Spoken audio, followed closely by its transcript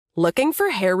Looking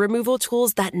for hair removal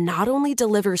tools that not only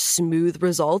deliver smooth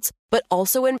results, but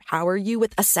also empower you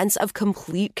with a sense of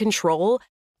complete control?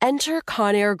 Enter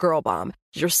Conair Girl Bomb,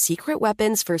 your secret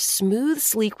weapons for smooth,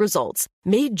 sleek results,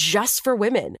 made just for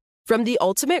women. From the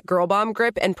ultimate Girl Bomb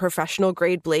grip and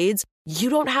professional-grade blades, you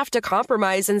don't have to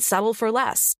compromise and settle for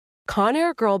less.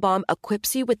 Conair Girl Bomb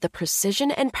equips you with the precision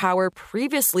and power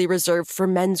previously reserved for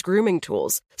men's grooming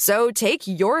tools. So take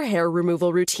your hair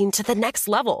removal routine to the next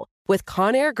level with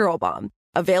Conair Girl Bomb.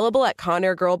 Available at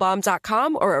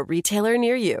ConairGirlBomb.com or a retailer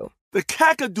near you. The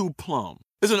Kakadu plum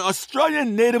is an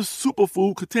Australian native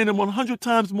superfood containing 100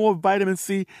 times more vitamin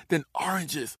C than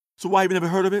oranges. So why have you never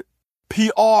heard of it?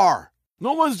 PR.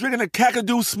 No one's drinking a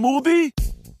Kakadu smoothie?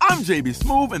 I'm JB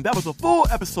Smoove, and that was a full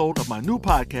episode of my new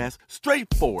podcast,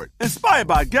 Straightforward, inspired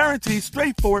by guaranteed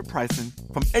straightforward pricing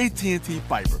from AT&T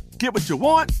Fiber. Get what you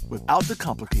want without the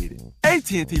complicated.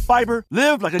 AT&T Fiber,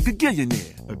 live like a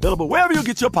gigillionaire. Available wherever you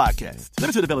get your podcasts.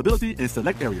 Limited availability in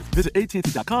select areas. Visit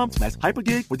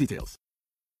AT&T.com/hypergig for details.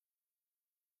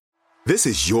 This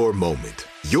is your moment,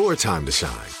 your time to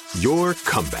shine, your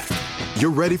comeback.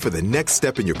 You're ready for the next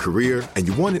step in your career, and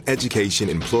you want an education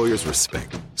employers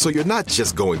respect. So you're not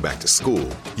just going back to school,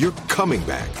 you're coming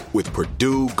back with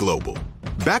Purdue Global.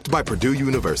 Backed by Purdue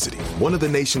University, one of the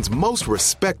nation's most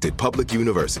respected public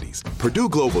universities, Purdue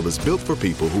Global is built for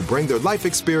people who bring their life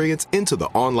experience into the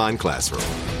online classroom.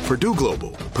 Purdue Global,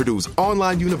 Purdue's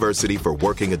online university for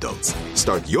working adults.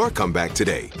 Start your comeback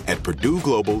today at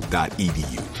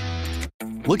purdueglobal.edu.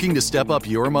 Looking to step up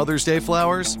your Mother's Day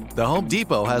flowers? The Home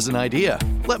Depot has an idea.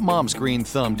 Let Mom's green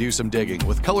thumb do some digging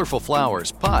with colorful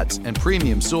flowers, pots, and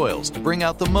premium soils to bring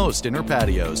out the most in her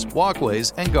patios,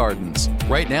 walkways, and gardens.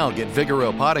 Right now, get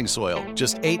Vigoro potting soil,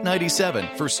 just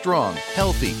 $8.97 for strong,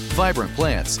 healthy, vibrant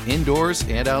plants indoors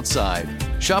and outside.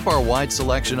 Shop our wide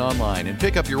selection online and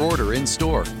pick up your order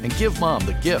in-store and give Mom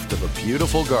the gift of a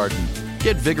beautiful garden.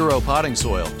 Get Vigoro potting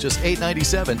soil, just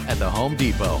 $8.97 at the Home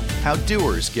Depot. How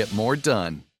doers get more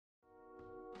done.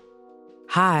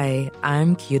 Hi,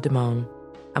 I'm Kia Damone.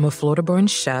 I'm a Florida-born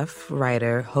chef,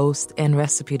 writer, host, and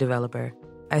recipe developer.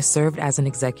 I served as an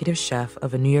executive chef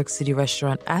of a New York City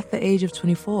restaurant at the age of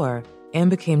 24 and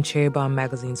became Cherry Bombe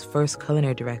Magazine's first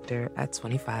culinary director at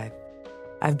 25.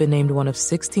 I've been named one of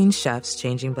 16 chefs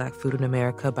changing Black food in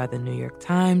America by the New York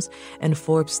Times and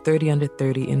Forbes 30 Under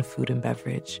 30 in food and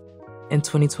beverage. In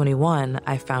 2021,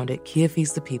 I founded Kia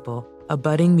Feeds the People, a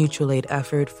budding mutual aid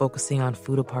effort focusing on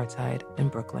food apartheid in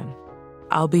Brooklyn.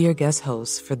 I'll be your guest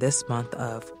host for this month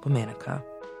of Womanica.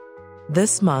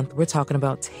 This month, we're talking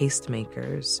about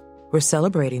tastemakers. We're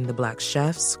celebrating the Black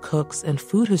chefs, cooks, and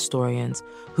food historians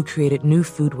who created new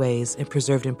foodways and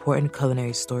preserved important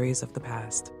culinary stories of the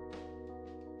past.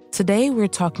 Today, we're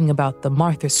talking about the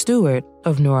Martha Stewart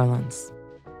of New Orleans.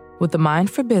 With a mind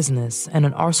for business and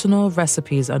an arsenal of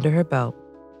recipes under her belt,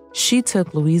 she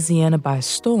took Louisiana by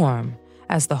storm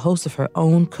as the host of her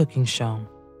own cooking show.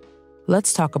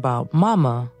 Let's talk about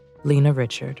Mama Lena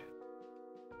Richard.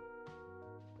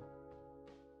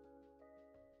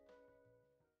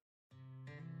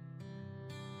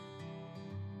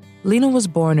 Lena was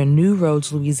born in New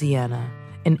Roads, Louisiana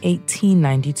in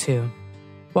 1892.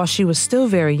 While she was still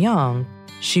very young,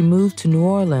 she moved to New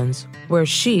Orleans, where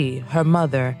she, her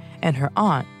mother, and her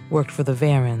aunt worked for the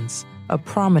Varens, a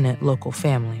prominent local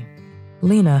family.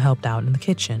 Lena helped out in the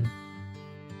kitchen.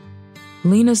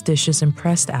 Lena's dishes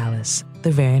impressed Alice,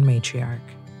 the Varian matriarch.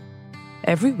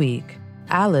 Every week,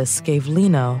 Alice gave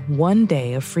Lena one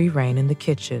day of free rein in the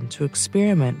kitchen to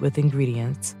experiment with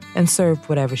ingredients and served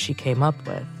whatever she came up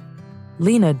with.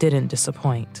 Lena didn't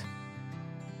disappoint.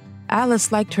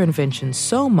 Alice liked her invention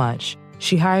so much,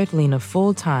 she hired Lena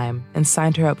full-time and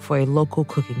signed her up for a local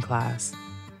cooking class.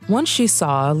 Once she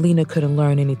saw Lena couldn't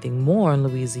learn anything more in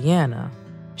Louisiana,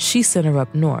 she sent her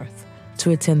up north to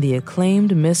attend the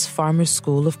acclaimed Miss Farmer's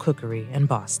School of Cookery in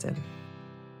Boston.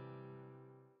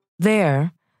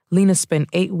 There, Lena spent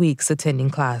 8 weeks attending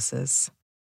classes.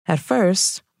 At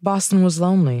first, Boston was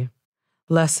lonely.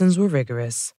 Lessons were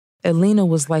rigorous, and Lena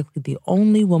was likely the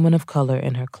only woman of color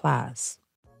in her class.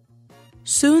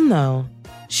 Soon, though,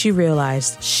 she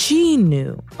realized she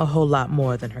knew a whole lot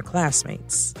more than her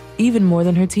classmates, even more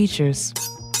than her teachers.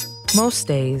 Most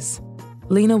days,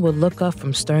 Lena would look up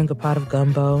from stirring a pot of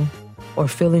gumbo or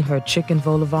filling her chicken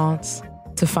vol au vents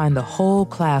to find the whole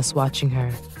class watching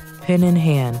her, pen in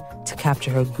hand, to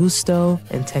capture her gusto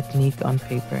and technique on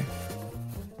paper.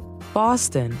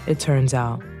 Boston, it turns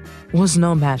out, was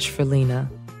no match for Lena.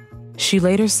 She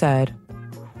later said,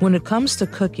 "When it comes to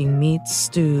cooking meats,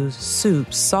 stews,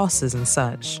 soups, sauces, and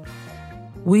such,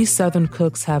 we Southern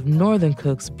cooks have Northern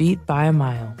cooks beat by a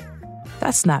mile.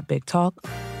 That's not big talk."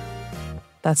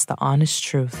 That's the honest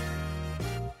truth.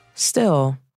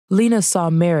 Still, Lena saw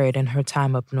merit in her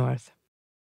time up north.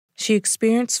 She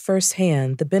experienced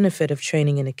firsthand the benefit of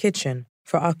training in a kitchen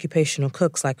for occupational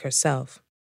cooks like herself.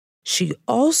 She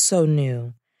also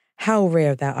knew how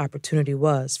rare that opportunity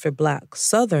was for Black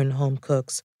Southern home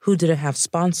cooks who didn't have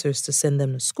sponsors to send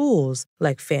them to schools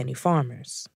like Fannie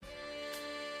Farmers.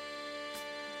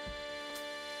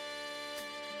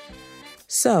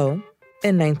 So,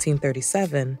 in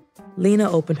 1937,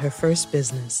 Lena opened her first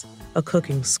business, a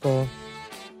cooking school.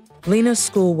 Lena's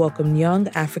school welcomed young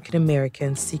African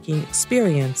Americans seeking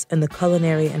experience in the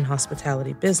culinary and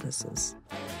hospitality businesses.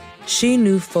 She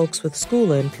knew folks with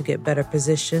schooling could get better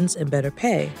positions and better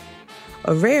pay,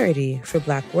 a rarity for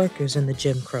Black workers in the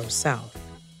Jim Crow South.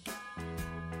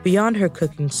 Beyond her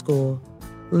cooking school,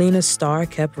 Lena's star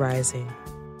kept rising.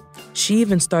 She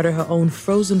even started her own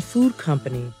frozen food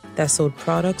company that sold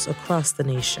products across the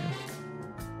nation.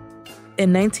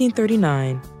 In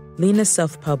 1939, Lena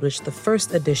self-published the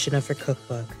first edition of her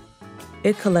cookbook.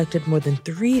 It collected more than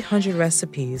 300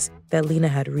 recipes that Lena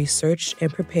had researched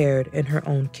and prepared in her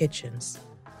own kitchens.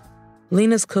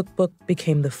 Lena's cookbook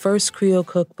became the first Creole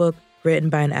cookbook written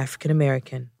by an African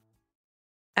American.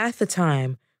 At the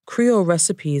time, Creole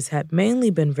recipes had mainly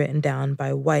been written down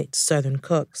by white Southern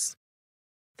cooks.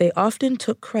 They often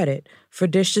took credit for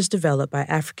dishes developed by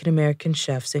African American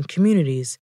chefs in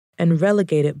communities and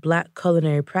relegated Black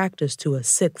culinary practice to a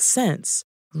sixth sense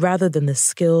rather than the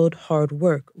skilled, hard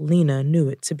work Lena knew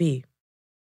it to be.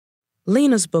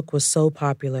 Lena's book was so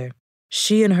popular,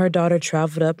 she and her daughter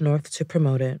traveled up north to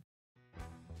promote it.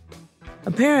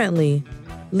 Apparently,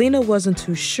 Lena wasn't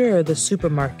too sure the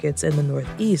supermarkets in the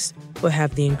Northeast would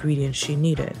have the ingredients she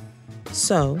needed.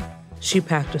 So, she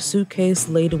packed a suitcase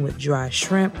laden with dry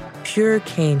shrimp, pure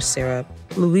cane syrup,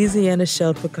 Louisiana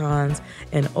shelled pecans,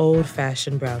 and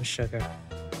old-fashioned brown sugar.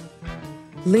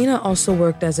 Lena also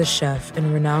worked as a chef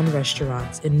in renowned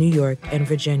restaurants in New York and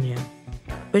Virginia,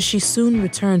 but she soon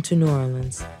returned to New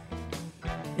Orleans.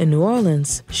 In New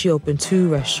Orleans, she opened 2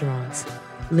 restaurants,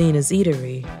 Lena's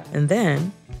Eatery, and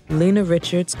then Lena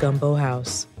Richards' Gumbo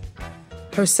House.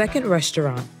 Her second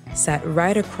restaurant sat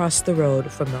right across the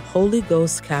road from the Holy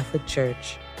Ghost Catholic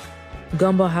Church.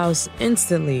 Gumbo House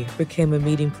instantly became a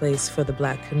meeting place for the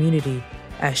Black community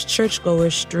as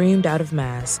churchgoers streamed out of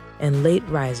Mass and late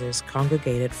risers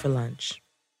congregated for lunch.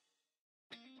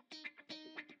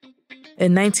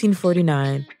 In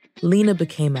 1949, Lena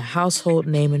became a household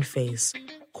name and face,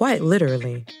 quite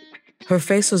literally. Her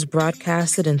face was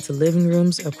broadcasted into living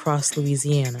rooms across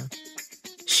Louisiana.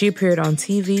 She appeared on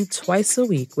TV twice a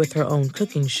week with her own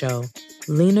cooking show,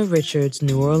 Lena Richards'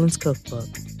 New Orleans Cookbook.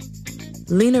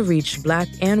 Lena reached Black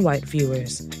and white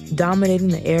viewers, dominating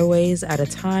the airways at a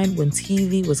time when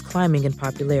TV was climbing in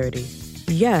popularity,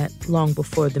 yet long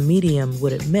before the medium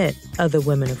would admit other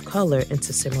women of color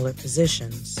into similar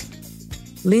positions.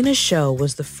 Lena's show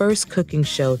was the first cooking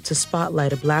show to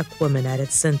spotlight a Black woman at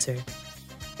its center,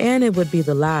 and it would be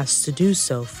the last to do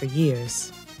so for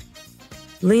years.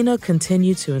 Lena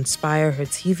continued to inspire her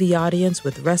TV audience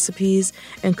with recipes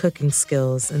and cooking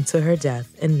skills until her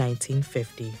death in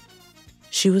 1950.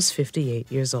 She was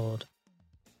 58 years old.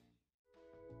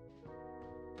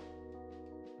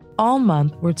 All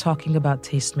month, we're talking about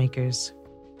tastemakers.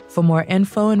 For more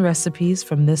info and recipes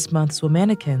from this month's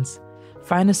Womanicans,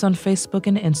 find us on Facebook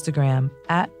and Instagram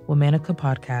 @Womanica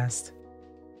Podcast.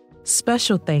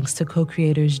 Special thanks to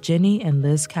co-creators Jenny and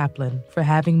Liz Kaplan for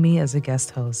having me as a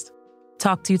guest host.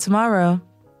 Talk to you tomorrow.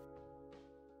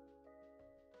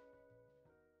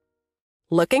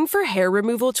 Looking for hair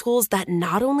removal tools that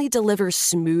not only deliver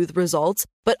smooth results,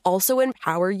 but also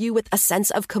empower you with a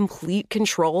sense of complete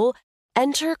control?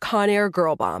 Enter Conair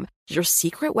Girl Bomb, your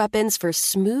secret weapons for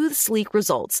smooth, sleek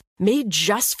results, made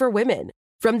just for women.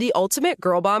 From the ultimate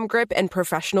Girl Bomb grip and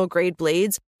professional-grade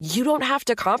blades, you don't have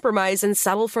to compromise and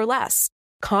settle for less.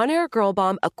 Conair Girl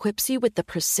Bomb equips you with the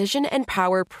precision and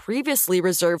power previously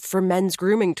reserved for men's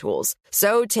grooming tools.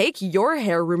 So take your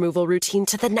hair removal routine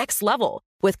to the next level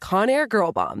with Conair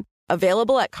Girl Bomb.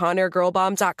 Available at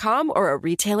ConairGirlBomb.com or a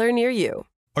retailer near you.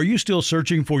 Are you still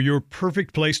searching for your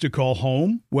perfect place to call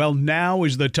home? Well, now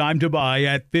is the time to buy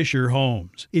at Fisher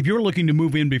Homes. If you're looking to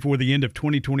move in before the end of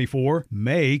 2024,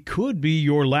 May could be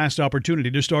your last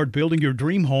opportunity to start building your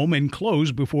dream home and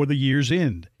close before the year's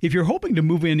end. If you're hoping to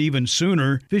move in even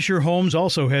sooner, Fisher Homes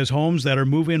also has homes that are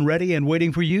move-in ready and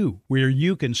waiting for you, where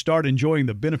you can start enjoying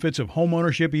the benefits of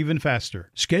homeownership even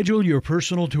faster. Schedule your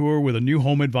personal tour with a new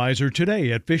home advisor today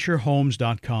at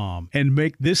FisherHomes.com and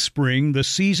make this spring the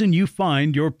season you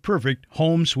find your perfect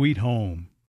home sweet home.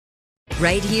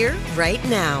 Right here, right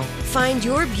now. Find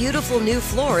your beautiful new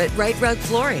floor at Right Rug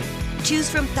Flooring. Choose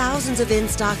from thousands of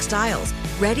in-stock styles,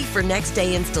 ready for next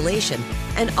day installation,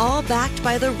 and all backed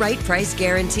by the right price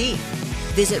guarantee.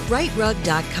 Visit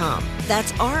rightrug.com.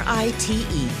 That's RITERUG.com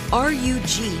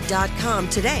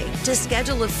today to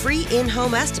schedule a free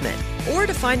in-home estimate or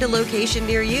to find a location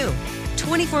near you.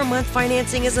 24-month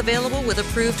financing is available with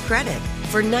approved credit.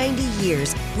 For 90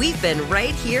 years, we've been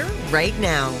right here, right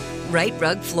now. Right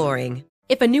Rug Flooring.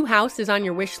 If a new house is on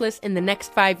your wish list in the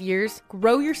next 5 years,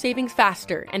 grow your savings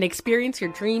faster and experience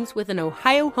your dreams with an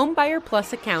Ohio Homebuyer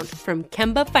Plus account from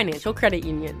Kemba Financial Credit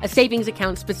Union. A savings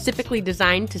account specifically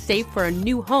designed to save for a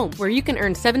new home where you can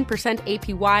earn 7%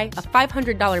 APY,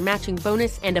 a $500 matching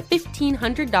bonus, and a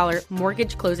 $1,500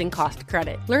 mortgage closing cost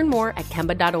credit. Learn more at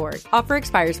Kemba.org. Offer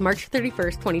expires March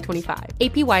 31st, 2025.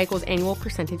 APY equals annual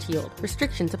percentage yield.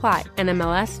 Restrictions apply.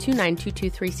 NMLS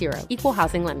 292230. Equal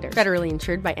housing lender. Federally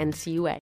insured by NCUA.